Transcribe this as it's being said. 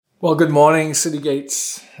Well, good morning, City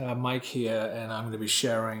Gates. Mike here, and I'm going to be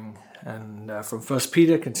sharing from First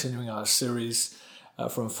Peter, continuing our series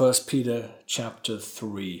from First Peter chapter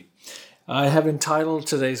 3. I have entitled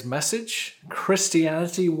today's message,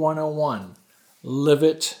 Christianity 101, Live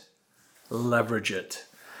It, Leverage It.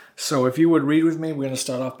 So if you would read with me, we're going to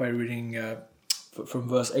start off by reading from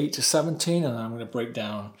verse 8 to 17, and I'm going to break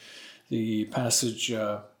down the passage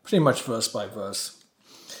pretty much verse by verse.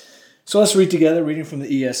 So let's read together, reading from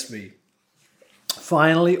the ESV.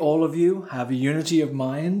 Finally, all of you have a unity of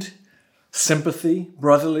mind, sympathy,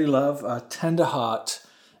 brotherly love, a tender heart,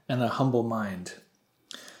 and a humble mind.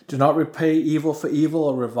 Do not repay evil for evil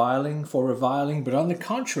or reviling for reviling, but on the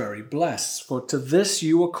contrary, bless, for to this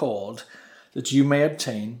you were called, that you may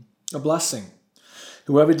obtain a blessing.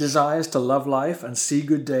 Whoever desires to love life and see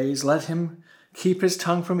good days, let him keep his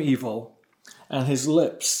tongue from evil and his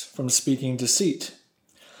lips from speaking deceit.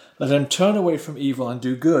 Let him turn away from evil and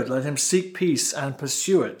do good. Let him seek peace and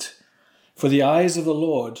pursue it. For the eyes of the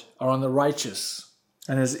Lord are on the righteous,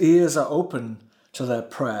 and his ears are open to their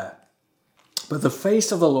prayer. But the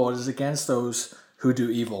face of the Lord is against those who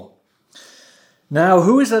do evil. Now,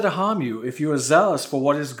 who is there to harm you if you are zealous for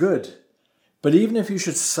what is good? But even if you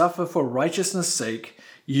should suffer for righteousness' sake,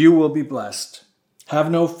 you will be blessed.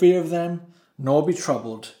 Have no fear of them, nor be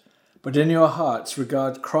troubled, but in your hearts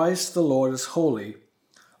regard Christ the Lord as holy,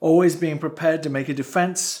 always being prepared to make a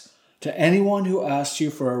defense to anyone who asks you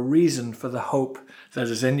for a reason for the hope that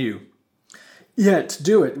is in you. Yet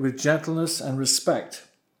do it with gentleness and respect,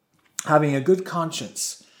 having a good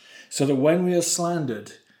conscience, so that when we are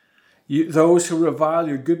slandered, those who revile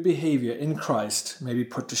your good behavior in Christ may be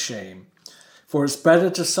put to shame. For it's better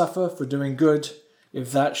to suffer for doing good,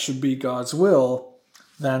 if that should be God's will,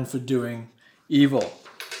 than for doing evil.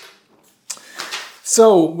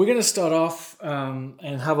 So we're going to start off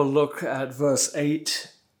and have a look at verse 8.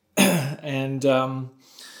 And let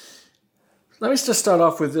me just start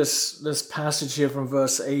off with this passage here from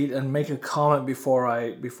verse 8 and make a comment before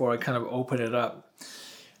I kind of open it up.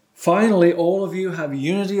 Finally, all of you have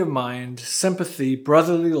unity of mind, sympathy,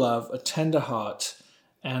 brotherly love, a tender heart,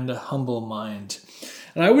 and a humble mind.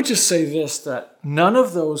 And I would just say this, that none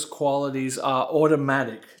of those qualities are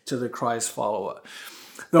automatic to the Christ follower.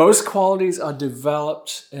 Those qualities are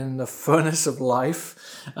developed in the furnace of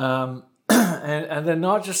life, and they're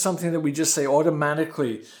not just something that we just say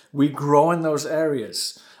automatically. We grow in those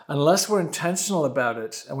areas. Unless we're intentional about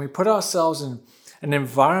it and we put ourselves in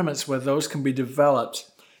environments where those can be developed,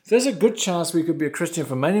 there's a good chance we could be a Christian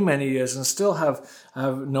for many, many years and still have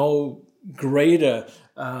no greater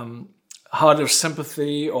heart of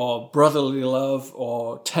sympathy or brotherly love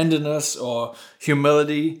or tenderness or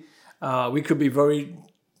humility. We could be very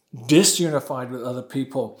disunified with other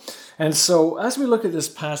people. And so as we look at this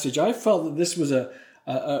passage, I felt that this was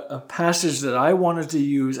a passage that I wanted to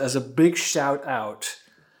use as a big shout out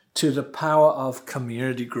to the power of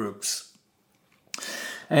community groups.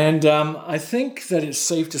 And I think that it's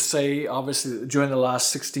safe to say, obviously, that during the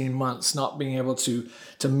last 16 months, not being able to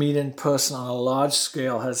meet in person on a large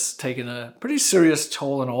scale has taken a pretty serious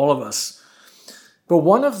toll on all of us. But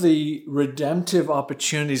one of the redemptive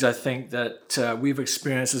opportunities I think that we've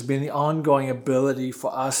experienced has been the ongoing ability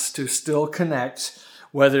for us to still connect,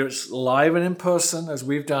 whether it's live and in person, as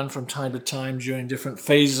we've done from time to time during different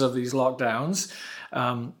phases of these lockdowns,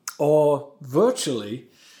 or virtually.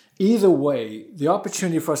 Either way, the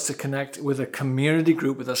opportunity for us to connect with a community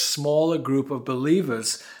group, with a smaller group of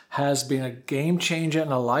believers, has been a game changer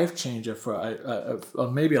and a life changer or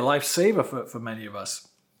maybe a lifesaver for many of us.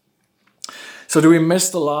 So do we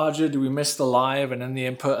miss the larger? Do we miss the live and the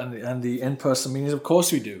in-person meetings? Of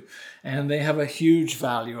course we do. And they have a huge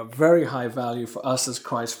value, a very high value for us as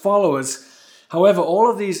Christ followers. However, all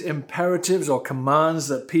of these imperatives or commands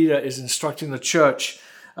that Peter is instructing the church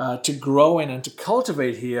to grow in and to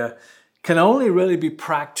cultivate here can only really be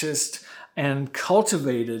practiced and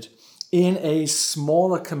cultivated in a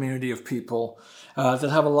smaller community of people that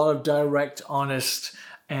have a lot of direct, honest,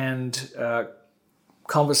 and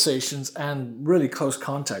conversations and really close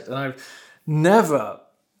contact. And I've never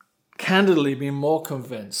candidly been more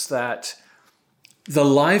convinced that the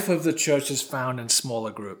life of the church is found in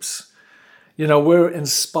smaller groups. You know, we're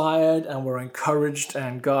inspired and we're encouraged,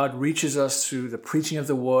 and God reaches us through the preaching of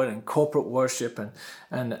the word and corporate worship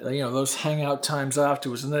and those hangout times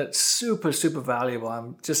afterwards. And that's super, super valuable. I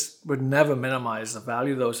would never minimize the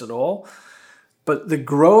value of those at all. But the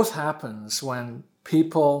growth happens when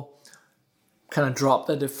people kind of drop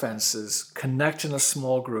their defenses, connect in a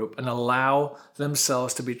small group, and allow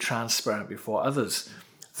themselves to be transparent before others.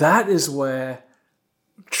 That is where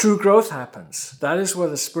true growth happens. That is where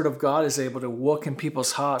the Spirit of God is able to work in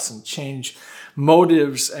people's hearts and change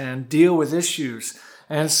motives and deal with issues.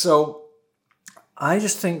 And so I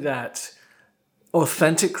just think that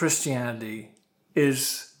authentic Christianity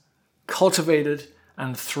is cultivated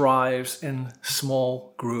and thrives in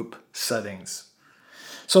small group settings.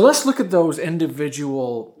 So let's look at those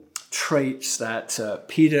individual traits that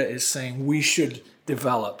Peter is saying we should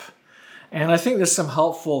develop. And I think there's some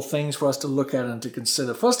helpful things for us to look at and to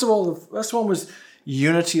consider. First of all, the first one was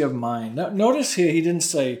unity of mind. Now, notice here he didn't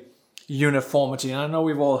say uniformity. And I know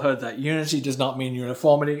we've all heard that. Unity does not mean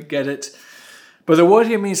uniformity, get it? But the word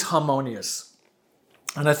here means harmonious.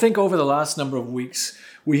 And I think over the last number of weeks,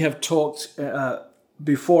 we have talked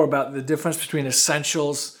before about the difference between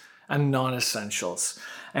essentials and non-essentials.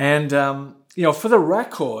 And, for the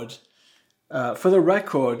record,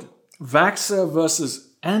 vaxxer versus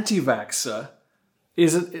anti-vaxxer,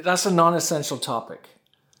 that's a non-essential topic.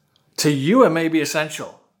 To you, it may be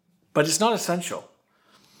essential, but it's not essential.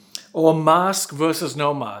 Or mask versus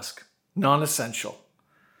no mask, non-essential.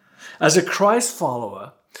 As a Christ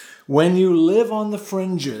follower, when you live on the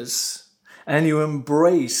fringes and you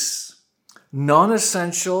embrace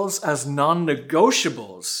non-essentials as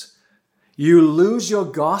non-negotiables, you lose your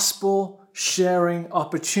gospel sharing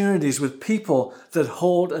opportunities with people that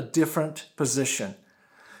hold a different position.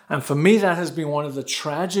 And for me, that has been one of the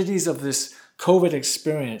tragedies of this COVID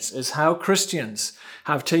experience, is how Christians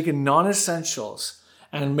have taken non-essentials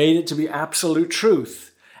and made it to be absolute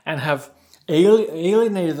truth and have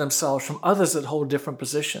alienated themselves from others that hold different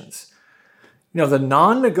positions. The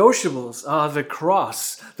non-negotiables are the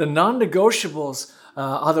cross. The non-negotiables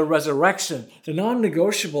are the resurrection. The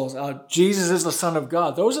non-negotiables are Jesus is the Son of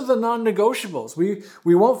God. Those are the non-negotiables.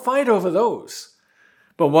 We won't fight over those.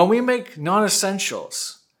 But when we make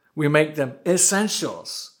non-essentials, we make them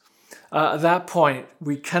essentials. At that point,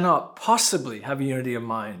 we cannot possibly have unity of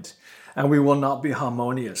mind, and we will not be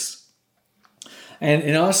harmonious. And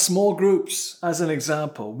in our small groups, as an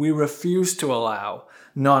example, we refuse to allow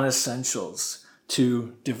non-essentials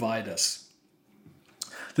to divide us.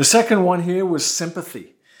 The second one here was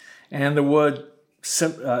sympathy. And the word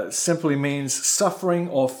simply means suffering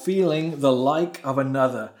or feeling the like of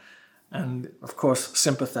another. And, of course,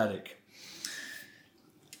 sympathetic.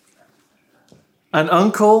 An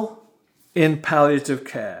uncle in palliative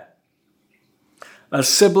care. A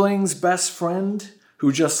sibling's best friend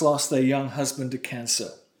who just lost their young husband to cancer.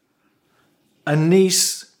 A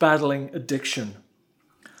niece battling addiction.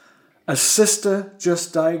 A sister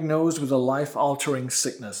just diagnosed with a life-altering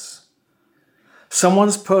sickness.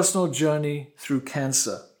 Someone's personal journey through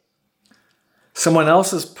cancer. Someone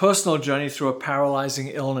else's personal journey through a paralyzing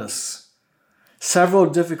illness. Several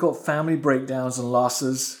difficult family breakdowns and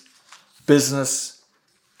losses. Business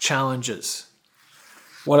challenges.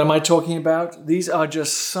 What am I talking about? These are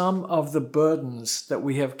just some of the burdens that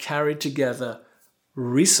we have carried together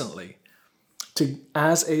recently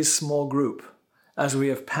as a small group, as we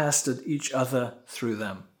have pastored each other through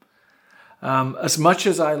them. As much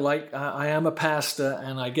as I am a pastor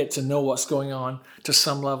and I get to know what's going on to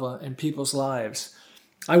some level in people's lives,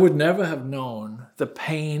 I would never have known the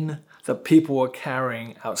pain that people were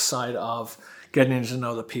carrying outside of getting to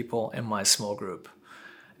know the people in my small group.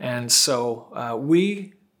 And so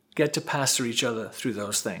we get to pastor each other through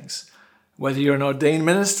those things. Whether you're an ordained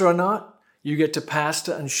minister or not, you get to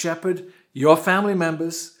pastor and shepherd your family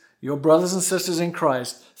members, your brothers and sisters in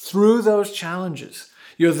Christ, through those challenges.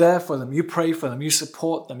 You're there for them. You pray for them. You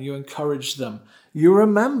support them. You encourage them. You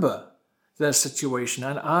remember their situation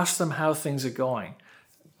and ask them how things are going.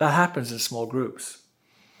 That happens in small groups.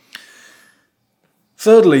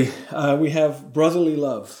 Thirdly, we have brotherly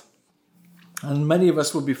love. And many of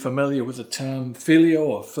us will be familiar with the term filio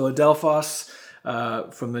or Philadelphos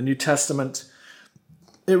from the New Testament.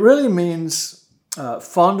 It really means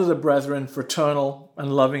fond of the brethren, fraternal,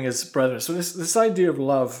 and loving as brethren. So this idea of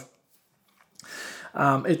love,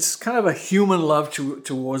 it's kind of a human love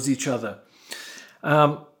towards each other.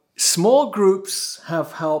 Small groups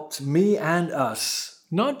have helped me and us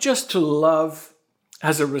not just to love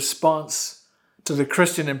as a response to the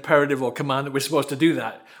Christian imperative or command that we're supposed to do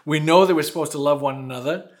that. We know that we're supposed to love one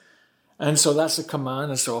another, and so that's a command.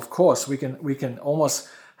 And so, of course, we can almost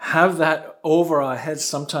have that over our heads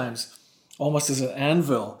sometimes, almost as an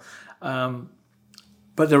anvil.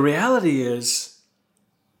 But the reality is,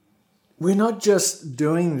 we're not just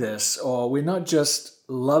doing this, or we're not just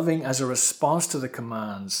loving as a response to the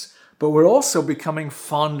commands, but we're also becoming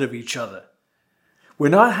fond of each other. We're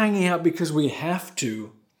not hanging out because we have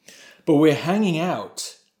to, but we're hanging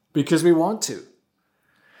out because we want to.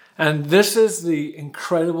 And this is the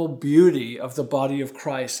incredible beauty of the body of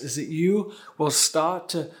Christ, is that you will start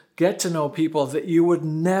to get to know people that you would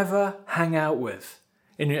never hang out with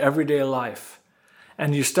in your everyday life.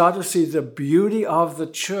 And you start to see the beauty of the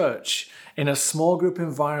church in a small group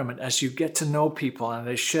environment as you get to know people and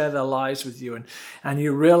they share their lives with you. And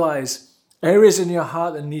you realize areas in your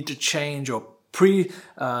heart that need to change, or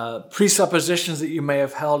presuppositions that you may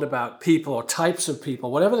have held about people or types of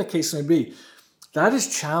people, whatever the case may be. That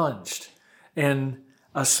is challenged in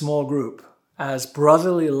a small group as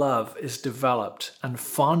brotherly love is developed and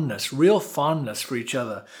fondness, real fondness for each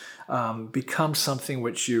other, becomes something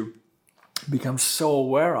which you become so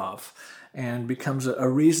aware of, and becomes a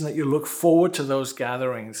reason that you look forward to those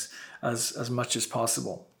gatherings as much as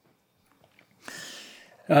possible.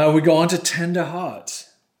 We go on to tender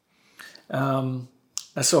hearts.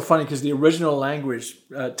 That's so funny because the original language,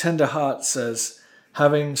 tender heart, says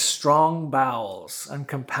having strong bowels and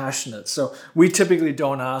compassionate. So we typically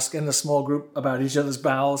don't ask in the small group about each other's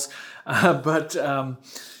bowels, but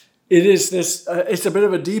it is this. It's a bit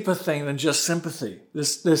of a deeper thing than just sympathy.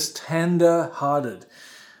 This tender-hearted.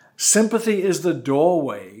 Sympathy is the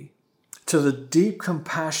doorway to the deep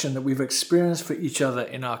compassion that we've experienced for each other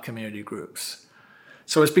in our community groups.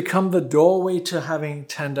 So it's become the doorway to having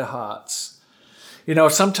tender hearts. You know,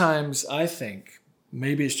 sometimes I think,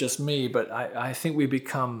 maybe it's just me, but I think we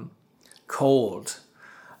become cold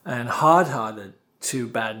and hard-hearted to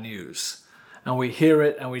bad news. And we hear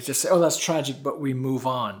it and we just say, oh, that's tragic, but we move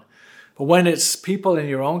on. But when it's people in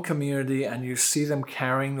your own community and you see them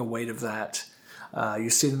carrying the weight of that, you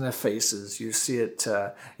see it in their faces, you see it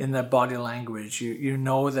in their body language, you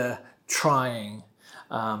know they're trying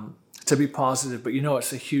to be positive, but you know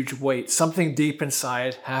it's a huge weight. Something deep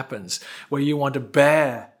inside happens where you want to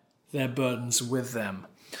bear their burdens with them.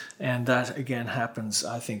 And that, again, happens,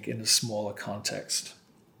 I think, in a smaller context.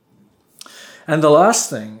 And the last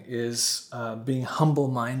thing is being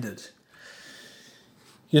humble-minded.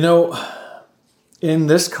 You know, in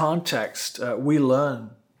this context, we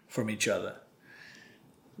learn from each other.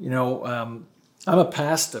 You know, I'm a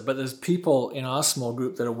pastor, but there's people in our small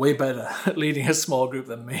group that are way better at leading a small group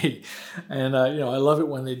than me. And, I love it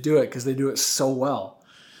when they do it because they do it so well.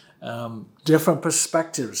 Different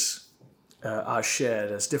perspectives are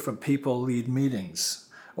shared as different people lead meetings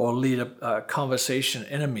or lead a conversation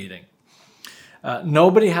in a meeting.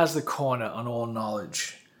 Nobody has the corner on all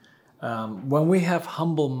knowledge. When we have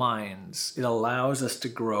humble minds, it allows us to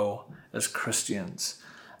grow as Christians.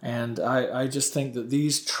 And I just think that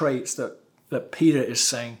these traits that Peter is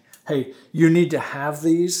saying, hey, you need to have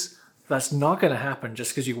these. That's not going to happen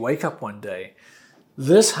just because you wake up one day.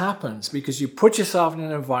 This happens because you put yourself in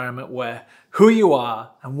an environment where who you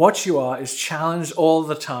are and what you are is challenged all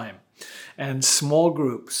the time. And small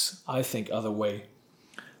groups, I think, are the way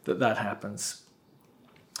that happens.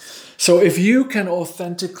 So if you can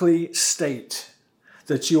authentically state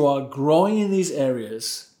that you are growing in these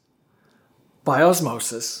areas by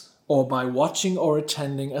osmosis, or by watching or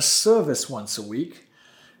attending a service once a week,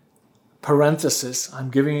 parenthesis, I'm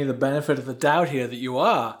giving you the benefit of the doubt here that you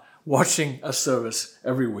are watching a service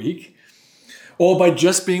every week, or by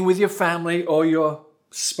just being with your family or your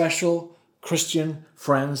special Christian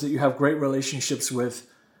friends that you have great relationships with,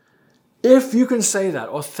 if you can say that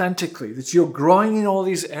authentically, that you're growing in all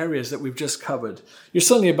these areas that we've just covered, you're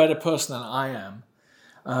certainly a better person than I am.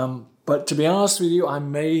 But to be honest with you, I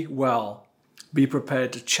may well be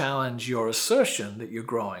prepared to challenge your assertion that you're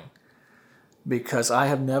growing, because I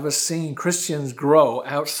have never seen Christians grow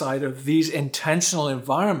outside of these intentional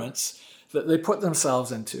environments that they put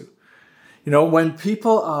themselves into. You know, when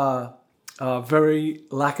people are very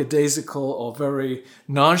lackadaisical or very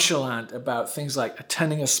nonchalant about things like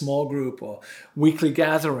attending a small group or weekly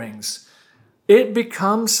gatherings, it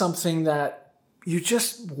becomes something that you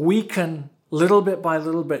just weaken little bit by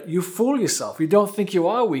little bit. You fool yourself. You don't think you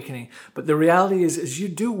are weakening, but the reality is you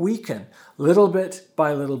do weaken little bit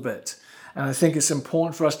by little bit. And I think it's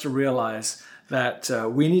important for us to realize that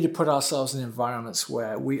we need to put ourselves in environments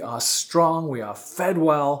where we are strong, we are fed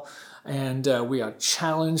well, and we are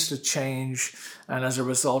challenged to change. And as a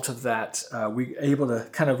result of that, we're able to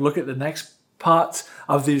kind of look at the next part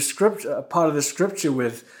of the scripture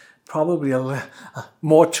with probably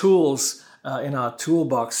more tools in our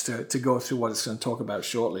toolbox to go through what it's going to talk about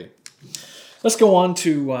shortly. Let's go on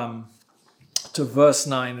to verse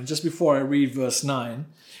 9. And just before I read verse 9,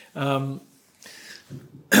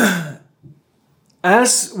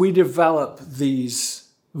 as we develop these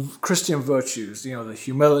Christian virtues, you know, the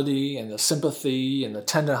humility and the sympathy and the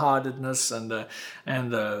tenderheartedness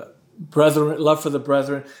and the brethren, love for the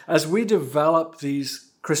brethren, as we develop these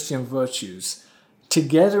Christian virtues,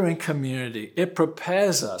 together in community, it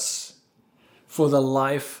prepares us for the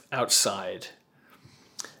life outside.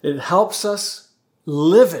 It helps us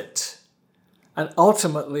live it and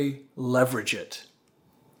ultimately leverage it.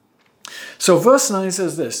 So verse 9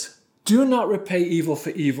 says this, "Do not repay evil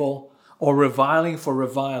for evil or reviling for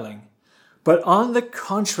reviling, but on the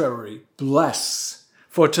contrary, bless.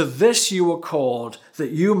 For to this you were called,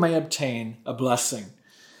 that you may obtain a blessing."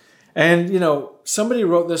 And, somebody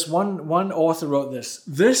wrote this, one author wrote this,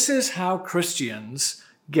 "This is how Christians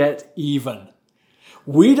get even."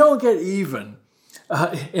 We don't get even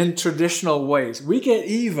in traditional ways. We get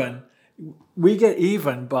even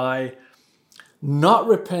by not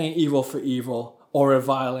repaying evil for evil or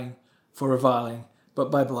reviling for reviling, but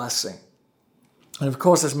by blessing. And of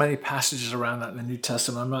course, there's many passages around that in the New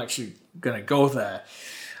Testament. I'm not actually going to go there.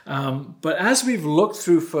 But as we've looked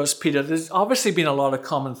through 1 Peter, there's obviously been a lot of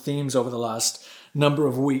common themes over the last number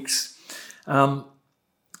of weeks.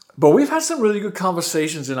 But we've had some really good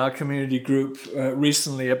conversations in our community group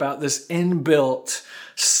recently about this inbuilt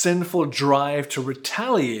sinful drive to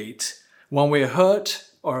retaliate when we're hurt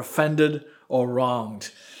or offended or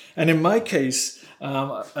wronged. And in my case,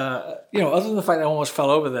 other than the fact that I almost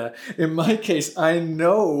fell over there, in my case, I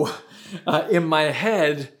know in my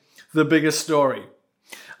head the bigger story.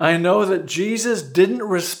 I know that Jesus didn't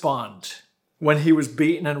respond when he was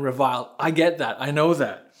beaten and reviled. I get that. I know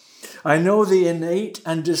that. I know the innate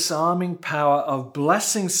and disarming power of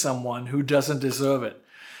blessing someone who doesn't deserve it.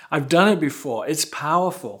 I've done it before. It's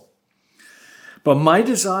powerful. But my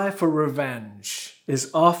desire for revenge is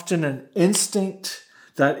often an instinct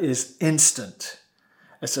that is instant.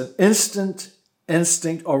 It's an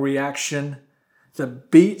instinct or reaction that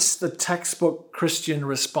beats the textbook Christian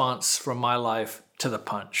response from my life to the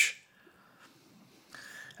punch.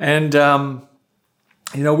 And,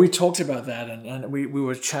 we talked about that and we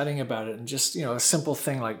were chatting about it, and just, a simple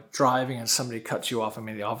thing like driving and somebody cuts you off. I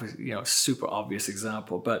mean, the obvious, super obvious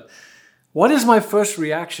example, but what is my first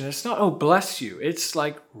reaction? It's not, "Oh, bless you." It's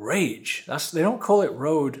like rage. They don't call it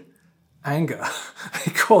road anger.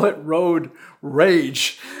 They call it road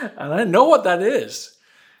rage. And I know what that is.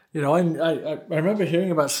 I remember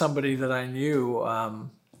hearing about somebody that I knew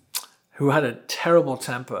who had a terrible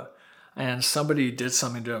temper, and somebody did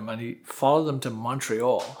something to him, and he followed them to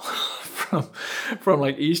Montreal from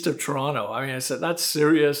like east of Toronto. I mean, I said, that's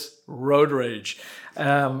serious road rage.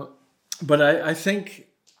 But I think,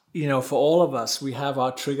 for all of us, we have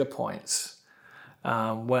our trigger points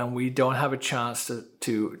when we don't have a chance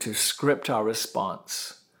to script our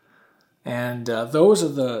response. And those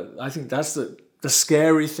are I think that's the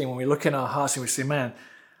scary thing when we look in our hearts and we say, man,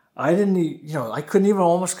 I couldn't even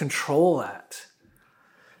almost control that.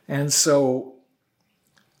 And so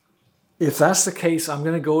if that's the case, I'm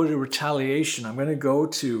going to go to retaliation. I'm going to go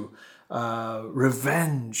to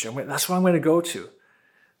revenge. That's what I'm going to go to.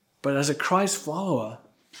 But as a Christ follower,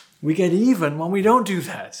 we get even when we don't do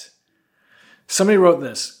that. Somebody wrote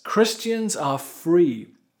this, "Christians are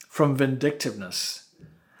free from vindictiveness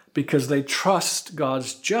because they trust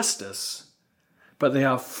God's justice, but they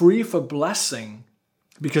are free for blessing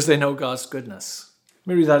because they know God's goodness."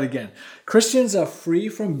 Let me read that again. Christians are free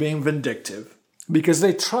from being vindictive because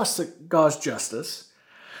they trust God's justice,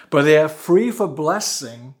 but they are free for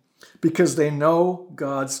blessing because they know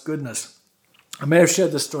God's goodness. I may have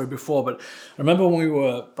shared this story before, but I remember when we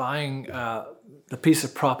were buying the piece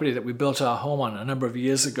of property that we built our home on a number of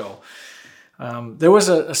years ago. There was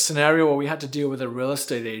a scenario where we had to deal with a real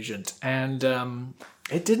estate agent, and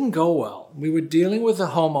it didn't go well. We were dealing with the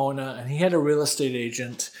homeowner, and he had a real estate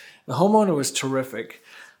agent. The homeowner was terrific,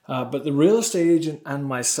 but the real estate agent and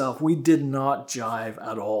myself, we did not jive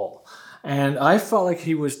at all. And I felt like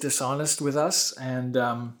he was dishonest with us, and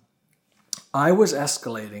I was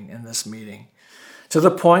escalating in this meeting to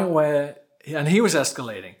the point where, and he was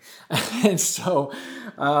escalating. And so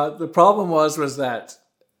the problem was that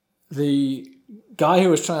the guy who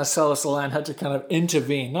was trying to sell us the land had to kind of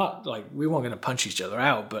intervene. Not like we weren't going to punch each other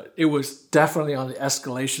out, but it was definitely on the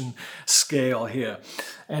escalation scale here.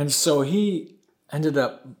 And so he ended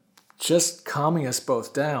up just calming us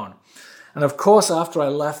both down. And of course, after I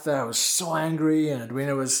left there, I was so angry, and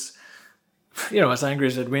Edwina was, as angry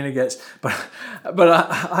as Edwina gets. But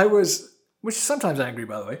I was, which is sometimes angry,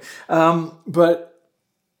 by the way. But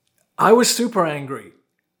I was super angry,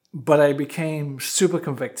 but I became super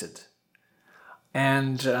convicted.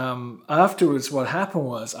 And afterwards, what happened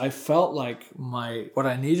was I felt like what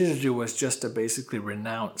I needed to do was just to basically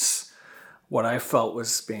renounce what I felt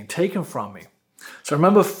was being taken from me. So I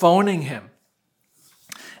remember phoning him.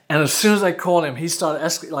 And as soon as I called him, he started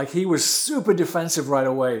escalating. Like, he was super defensive right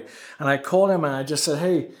away. And I called him and I just said,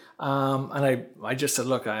 "Hey, And I just said,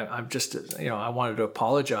 look, I'm just, I wanted to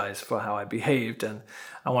apologize for how I behaved. And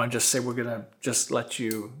I want to just say, we're going to just let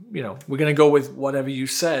you, we're going to go with whatever you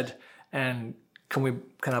said. And can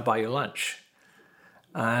I buy you lunch?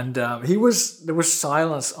 And there was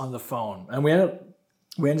silence on the phone. And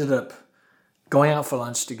we ended up going out for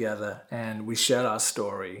lunch together, and we shared our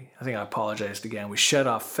story. I think I apologized again. We shared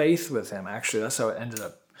our faith with him. Actually, that's how it ended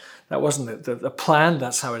up. That wasn't the plan.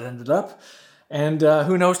 That's how it ended up. And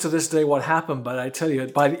who knows to this day what happened, but I tell you,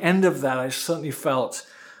 by the end of that, I certainly felt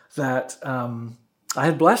that I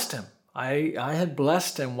had blessed him. I had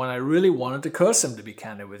blessed him when I really wanted to curse him, to be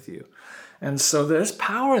candid with you. And so there's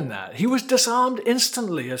power in that. He was disarmed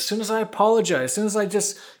instantly. As soon as I apologized, as soon as I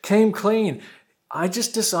just came clean, I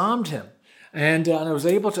just disarmed him. And I was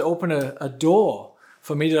able to open a door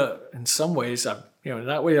for me to, in some ways,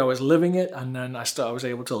 that way I was living it, and then I was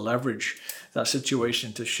able to leverage that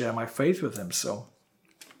situation to share my faith with him. So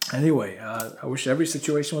anyway, I wish every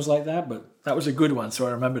situation was like that, but that was a good one, so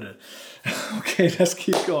I remembered it. Okay, let's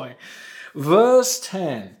keep going. Verse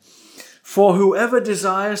 10, for whoever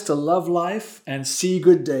desires to love life and see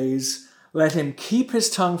good days, let him keep his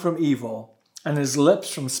tongue from evil and his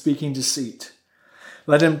lips from speaking deceit.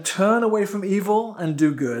 Let him turn away from evil and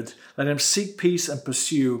do good. Let him seek peace and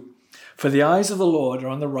pursue. For the eyes of the Lord are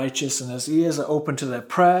on the righteous, and his ears are open to their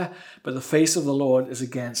prayer, but the face of the Lord is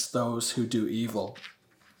against those who do evil.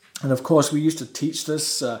 And of course, we used to teach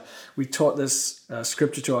this. We taught this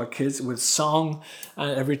scripture to our kids with song.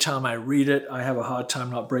 And every time I read it, I have a hard time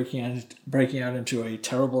not breaking out into a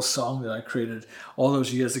terrible song that I created all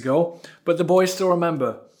those years ago. But the boys still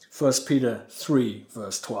remember 1 Peter 3,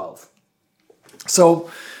 verse 12.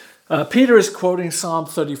 So Peter is quoting Psalm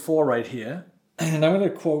 34 right here. And I'm going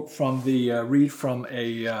to quote from read from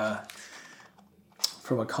a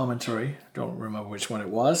commentary. I don't remember which one it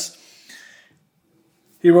was.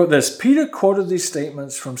 He wrote this. Peter quoted these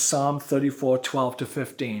statements from Psalm 34, 12 to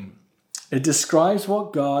 15. It describes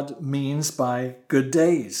what God means by good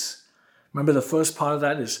days. Remember, the first part of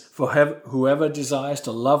that is for whoever desires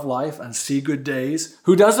to love life and see good days.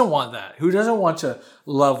 Who doesn't want that? Who doesn't want to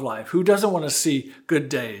love life? Who doesn't want to see good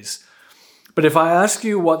days? But if I ask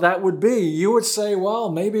you what that would be, you would say,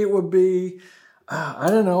 well, maybe it would be, I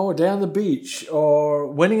don't know, a day on the beach, or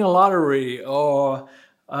winning a lottery, or,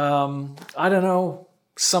 I don't know,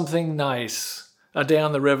 something nice, a day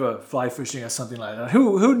on the river, fly fishing, or something like that.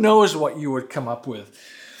 Who knows what you would come up with?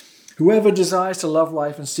 Whoever desires to love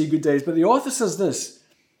life and see good days. But the author says this.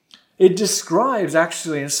 It describes,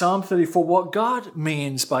 actually, in Psalm 34, what God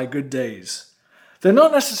means by good days. They're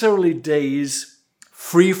not necessarily days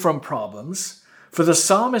free from problems, for the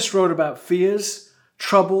psalmist wrote about fears,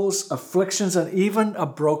 troubles, afflictions, and even a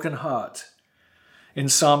broken heart. In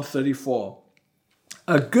Psalm 34,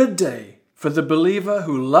 a good day for the believer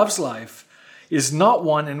who loves life is not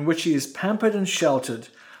one in which he is pampered and sheltered,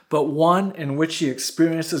 but one in which he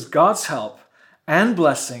experiences God's help and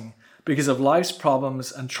blessing because of life's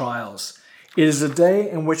problems and trials. It is a day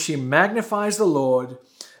in which he magnifies the Lord,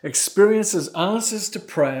 experiences answers to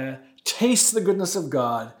prayer, tastes the goodness of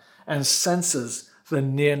God, and senses the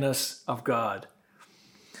nearness of God.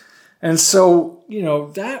 And so,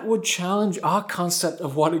 that would challenge our concept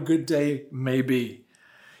of what a good day may be.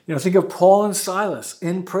 Think of Paul and Silas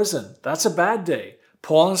in prison. That's a bad day.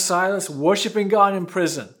 Paul and Silas worshiping God in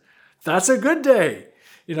prison. That's a good day.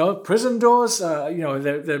 Prison doors,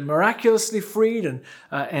 they're miraculously freed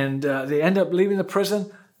and they end up leaving the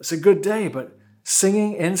prison. It's a good day, but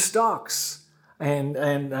singing in stocks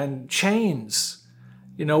and chains,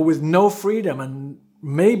 with no freedom and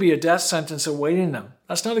maybe a death sentence awaiting them.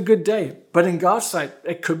 That's not a good day, but in God's sight,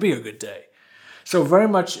 it could be a good day. So very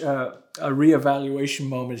much a reevaluation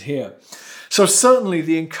moment here. So certainly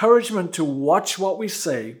the encouragement to watch what we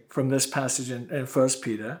say from this passage in 1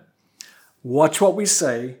 Peter, watch what we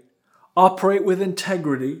say, operate with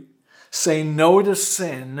integrity, say no to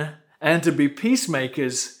sin, and to be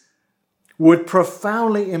peacemakers would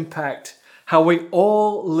profoundly impact how we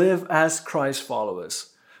all live as Christ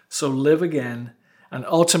followers. So live again and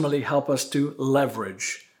ultimately help us to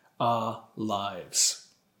leverage our lives.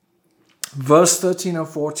 Verse 13 and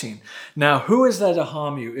 14. Now, who is there to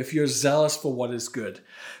harm you if you're zealous for what is good?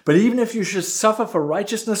 But even if you should suffer for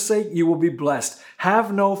righteousness' sake, you will be blessed.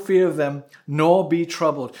 Have no fear of them, nor be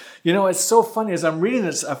troubled. It's so funny. As I'm reading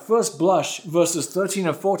this, at first blush, verses 13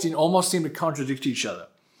 and 14 almost seem to contradict each other.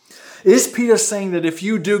 Is Peter saying that if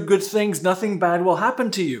you do good things, nothing bad will happen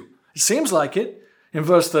to you? It seems like it in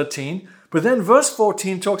verse 13. But then verse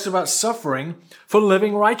 14 talks about suffering for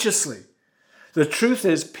living righteously. The truth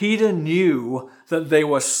is, Peter knew that they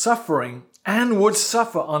were suffering and would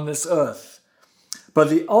suffer on this earth. but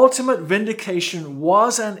the ultimate vindication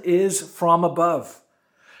was and is from above.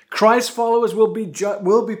 Christ's followers will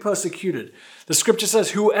be persecuted. The scripture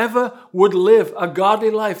says, whoever would live a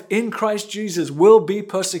godly life in Christ Jesus will be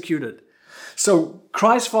persecuted. So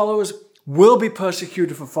Christ's followers will be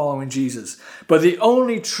persecuted for following Jesus. But the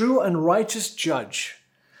only true and righteous judge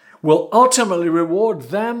will ultimately reward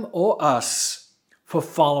them or us for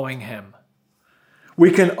following him.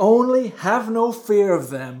 We can only have no fear of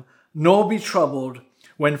them, nor be troubled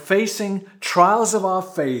when facing trials of our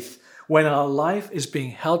faith, when our life is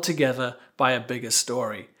being held together by a bigger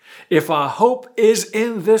story. If our hope is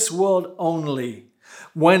in this world only,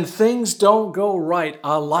 when things don't go right,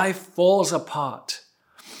 our life falls apart.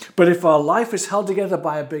 But if our life is held together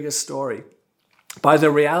by a bigger story, by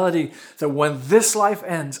the reality that when this life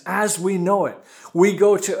ends, as we know it, we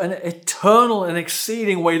go to an eternal and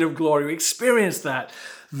exceeding weight of glory, we experience that,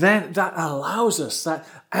 then that allows us, that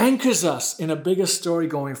anchors us in a bigger story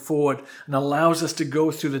going forward and allows us to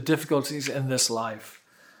go through the difficulties in this life.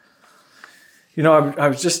 You know, I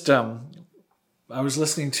was just, I was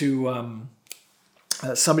listening to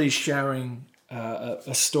somebody sharing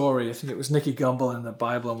a story. I think it was Nicky Gumbel in the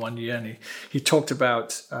Bible in one year, and he talked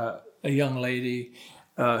about a young lady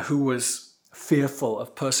who was fearful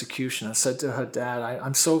of persecution and said to her dad,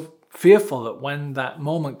 I'm so fearful that when that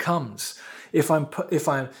moment comes, if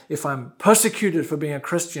I'm persecuted for being a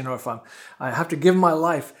Christian, or if I have to give my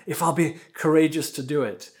life, if I'll be courageous to do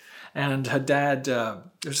it. And her dad,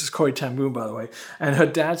 this is Corrie ten Boom, by the way, and her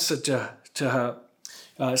dad said to her,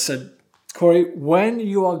 said, Corrie, when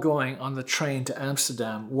you are going on the train to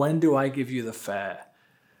Amsterdam, when do I give you the fare?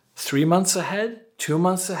 3 months ahead? 2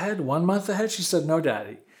 months ahead? 1 month ahead? She said, no,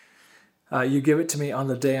 Daddy. You give it to me on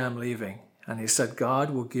the day I'm leaving. And he said,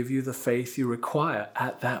 God will give you the faith you require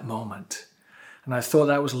at that moment. And I thought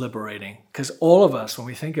that was liberating, because all of us, when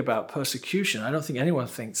we think about persecution, I don't think anyone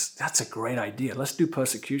thinks that's a great idea. Let's do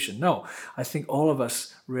persecution. No, I think all of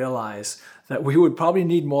us realize that we would probably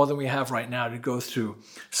need more than we have right now to go through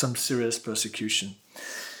some serious persecution.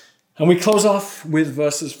 And we close off with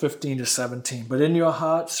verses 15 to 17. But in your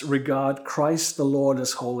hearts, regard Christ the Lord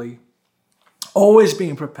as holy, always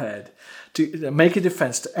being prepared to make a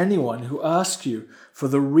defense to anyone who asks you for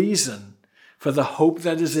the reason for the hope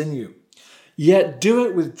that is in you. Yet do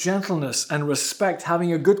it with gentleness and respect,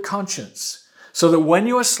 having a good conscience, so that when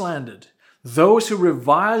you are slandered, those who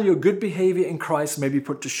revile your good behavior in Christ may be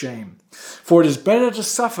put to shame. For it is better to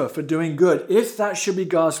suffer for doing good, if that should be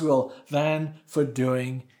God's will, than for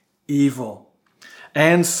doing evil.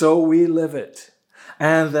 And so we live it,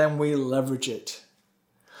 and then we leverage it.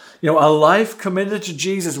 You know, a life committed to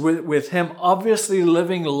Jesus, with him obviously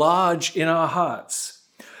living large in our hearts,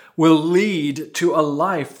 will lead to a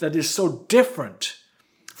life that is so different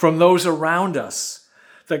from those around us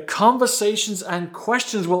that conversations and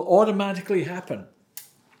questions will automatically happen.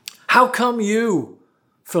 How come you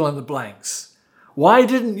fill in the blanks? Why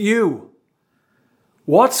didn't you?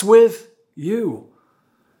 What's with you?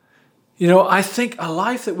 You know, I think a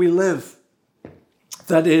life that we live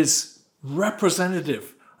that is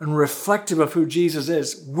representative and reflective of who Jesus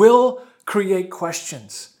is will create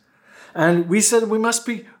questions. And we said we must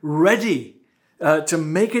be ready to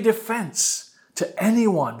make a defense to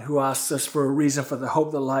anyone who asks us for a reason for the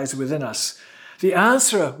hope that lies within us. The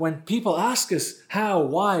answer when people ask us how,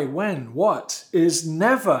 why, when, what, is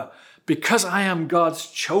never because I am God's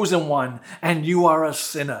chosen one and you are a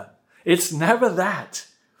sinner. It's never that.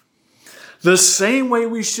 The same way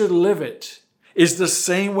we should live it is the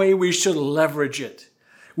same way we should leverage it,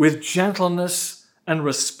 with gentleness and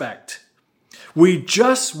respect. We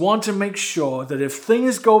just want to make sure that if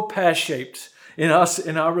things go pear-shaped in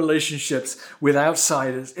our relationships with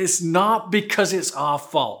outsiders, it's not because it's our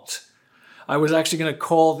fault. I was actually going to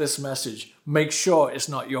call this message, make sure it's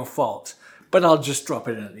not your fault, but I'll just drop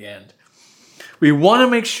it in at the end. We want to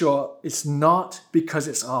make sure it's not because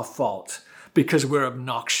it's our fault, because we're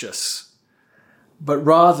obnoxious, but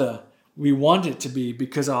rather we want it to be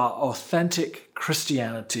because our authentic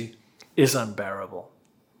Christianity is unbearable.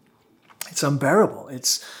 It's unbearable.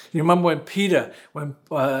 You remember when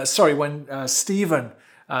Stephen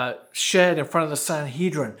shared in front of the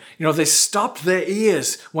Sanhedrin, they stopped their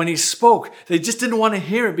ears when he spoke. They just didn't want to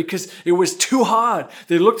hear it because it was too hard.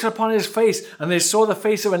 They looked upon his face and they saw the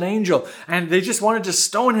face of an angel, and they just wanted to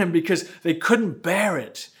stone him because they couldn't bear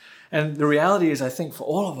it. And the reality is, I think for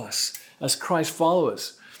all of us as Christ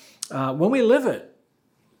followers, when we live it,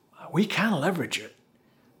 we can leverage it.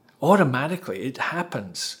 Automatically, it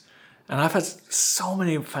happens. And I've had so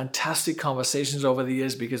many fantastic conversations over the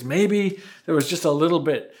years because maybe there was just a little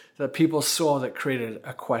bit that people saw that created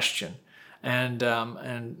a question.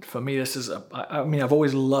 And for me, this is I've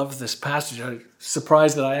always loved this passage. I'm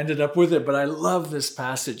surprised that I ended up with it, but I love this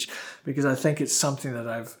passage because I think it's something that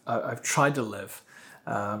I've tried to live.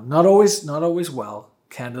 Not always well,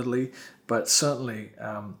 candidly, but certainly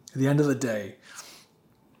at the end of the day,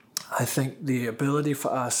 I think the ability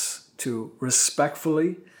for us to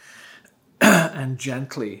respectfully and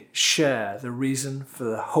gently share the reason for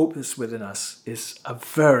the hope that's within us is a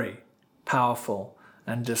very powerful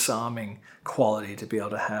and disarming quality to be able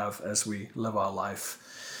to have as we live our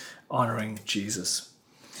life honoring Jesus.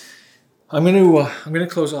 I'm going to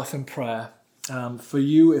close off in prayer. For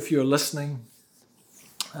you, if you're listening,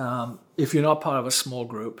 if you're not part of a small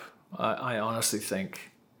group, I honestly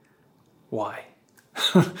think, why?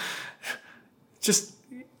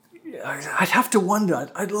 I'd have to wonder.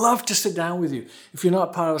 I'd love to sit down with you if you're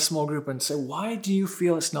not part of a small group and say, why do you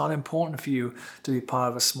feel it's not important for you to be part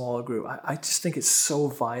of a smaller group? I just think it's so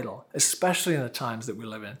vital, especially in the times that we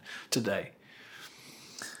live in today.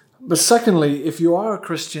 But secondly, if you are a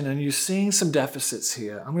Christian and you're seeing some deficits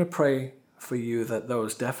here, I'm going to pray for you that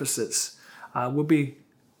those deficits will be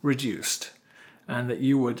reduced and that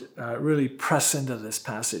you would really press into this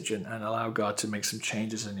passage and allow God to make some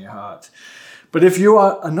changes in your heart. But if you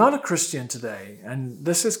are not a Christian today, and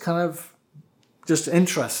this is kind of just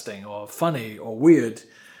interesting or funny or weird,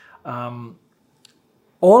 all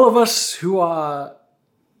of us who are,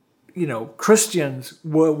 Christians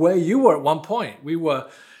were where you were at one point. We were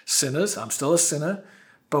sinners. I'm still a sinner,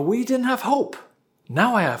 but we didn't have hope.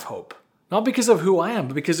 Now I have hope, not because of who I am,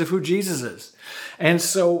 but because of who Jesus is. And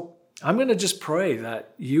so I'm going to just pray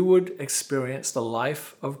that you would experience the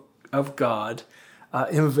life of God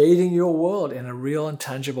invading your world in a real and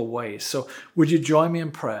tangible way. So would you join me in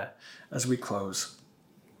prayer as we close?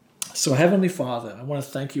 So Heavenly Father, I want to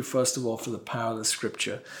thank you first of all for the power of the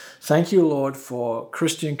Scripture. Thank you, Lord, for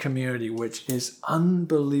Christian community, which is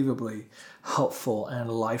unbelievably helpful and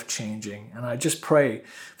life-changing. And I just pray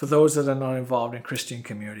for those that are not involved in Christian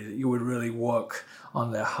community that you would really work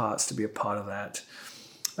on their hearts to be a part of that.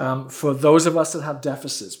 For those of us that have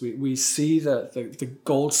deficits, we see the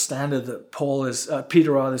gold standard that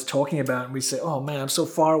Peter is talking about, and we say, oh man, I'm so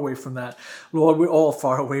far away from that. Lord, we're all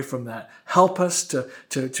far away from that. Help us to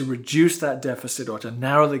reduce that deficit or to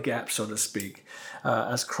narrow the gap, so to speak,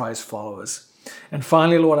 as Christ followers. And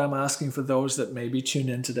finally, Lord, I'm asking for those that may be tuned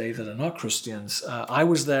in today that are not Christians. I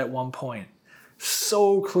was there at one point,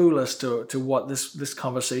 so clueless to what this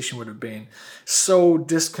conversation would have been, so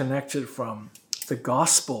disconnected from the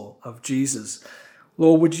gospel of Jesus.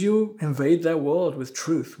 Lord, would you invade their world with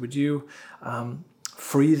truth? Would you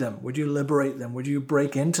free them? Would you liberate them? Would you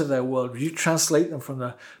break into their world? Would you translate them from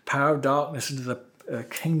the power of darkness into the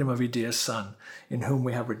kingdom of your dear Son, in whom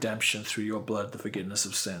we have redemption through your blood, the forgiveness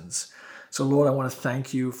of sins? So Lord, I want to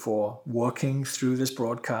thank you for working through this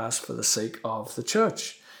broadcast for the sake of the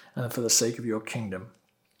church and for the sake of your kingdom.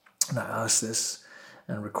 And I ask this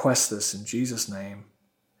and request this in Jesus' name.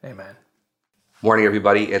 Amen. Morning,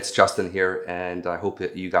 everybody. It's Justin here, and I hope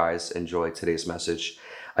that you guys enjoyed today's message.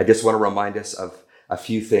 I just want to remind us of a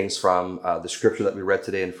few things from the scripture that we read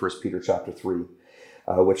today in 1 Peter chapter 3,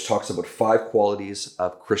 which talks about 5 qualities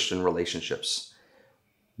of Christian relationships.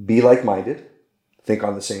 Be like-minded, think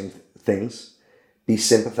on the same things, be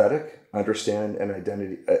sympathetic, understand and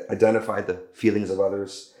identify the feelings of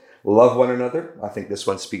others, love one another. I think this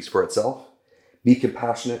one speaks for itself. Be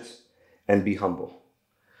compassionate and be humble.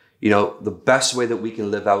 The best way that we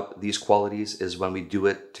can live out these qualities is when we do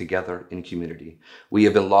it together in community. We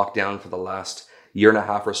have been locked down for the last year and a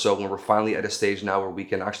half or so, and we're finally at a stage now where we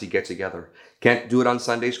can actually get together. Can't do it on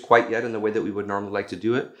Sundays quite yet in the way that we would normally like to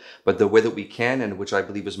do it, but the way that we can, and which I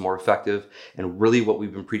believe is more effective, and really what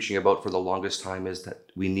we've been preaching about for the longest time, is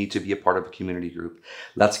that we need to be a part of a community group.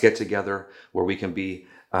 Let's get together where we can be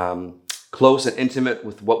close and intimate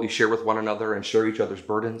with what we share with one another and share each other's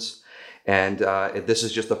burdens. And this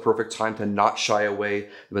is just the perfect time to not shy away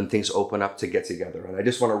when things open up to get together. And I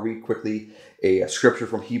just want to read quickly a scripture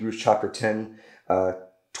from Hebrews chapter 10,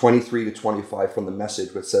 23 to 25 from the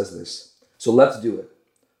Message, which says this. So let's do it.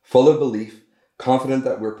 Full of belief, confident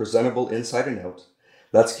that we're presentable inside and out.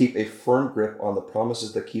 Let's keep a firm grip on the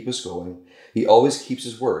promises that keep us going. He always keeps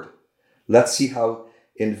his word. Let's see how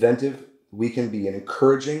inventive we can be in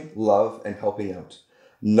encouraging, love, and helping out.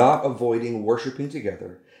 Not avoiding worshiping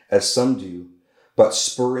together, as some do, but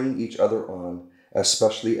spurring each other on,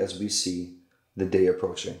 especially as we see the day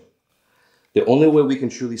approaching. The only way we can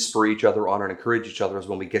truly spur each other on and encourage each other is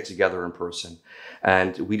when we get together in person.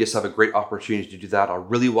 And we just have a great opportunity to do that. I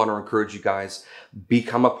really want to encourage you guys,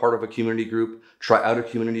 become a part of a community group, try out a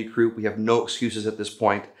community group. We have no excuses at this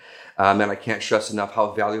point. And I can't stress enough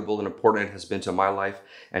how valuable and important it has been to my life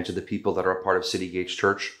and to the people that are a part of City Gates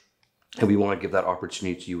Church. And we want to give that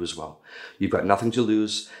opportunity to you as well. You've got nothing to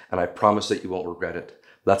lose, and I promise that you won't regret it.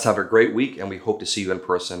 Let's have a great week, and we hope to see you in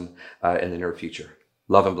person in the near future.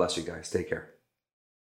 Love and bless you guys. Take care.